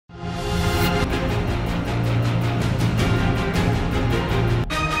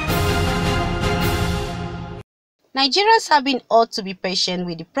Nigerians have been urged to be patient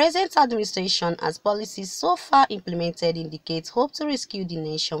with the present administration as policies so far implemented indicate hope to rescue the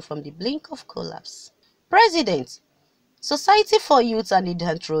nation from the brink of collapse. President, Society for Youth and the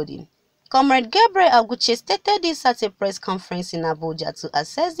Downtrodden. Comrade Gabriel Ogwuche stated this at a press conference in Abuja to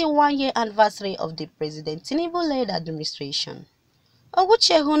assess the one-year anniversary of the President Tinubu-led administration.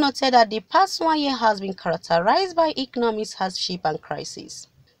 Ogwuche, who noted that the past 1 year has been characterized by economic hardship and crises,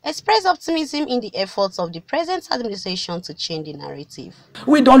 expressed optimism in the efforts of the present administration to change the narrative.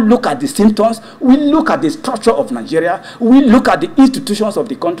 We don't look at the symptoms, we look at the structure of Nigeria, we look at the institutions of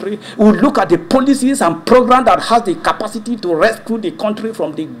the country, we look at the policies and programs that has the capacity to rescue the country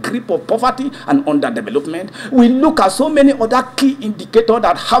from the grip of poverty and underdevelopment. We look at so many other key indicators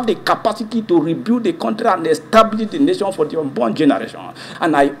that have the capacity to rebuild the country and establish the nation for the unborn generation.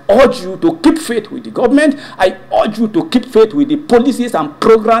 And I urge you to keep faith with the government. I urge you to keep faith with the policies and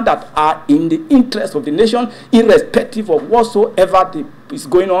programs that are in the interest of the nation, irrespective of whatsoever is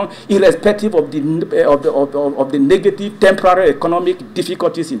going on, irrespective of the negative temporary economic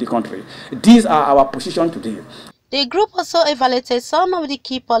difficulties in the country. These are our position today. The group also evaluated some of the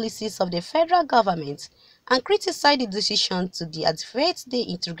key policies of the federal government and criticized the decision to deactivate the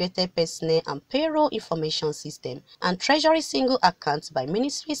integrated personnel and payroll information system and Treasury Single Account by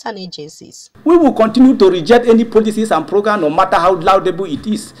ministries and agencies. We will continue to reject any policies and programs, no matter how laudable it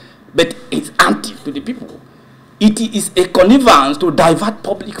is, but it's anti to the people. It is a connivance to divert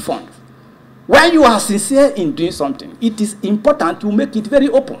public funds. When you are sincere in doing something, it is important to make it very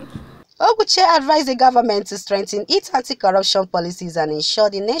open. Ogwuche advised the government to strengthen its anti-corruption policies and ensure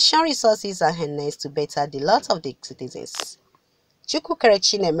the nation's resources are harnessed to better the lot of the citizens. Chukwu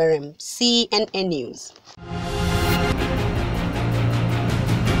Kerechi Nemerem, CNN News.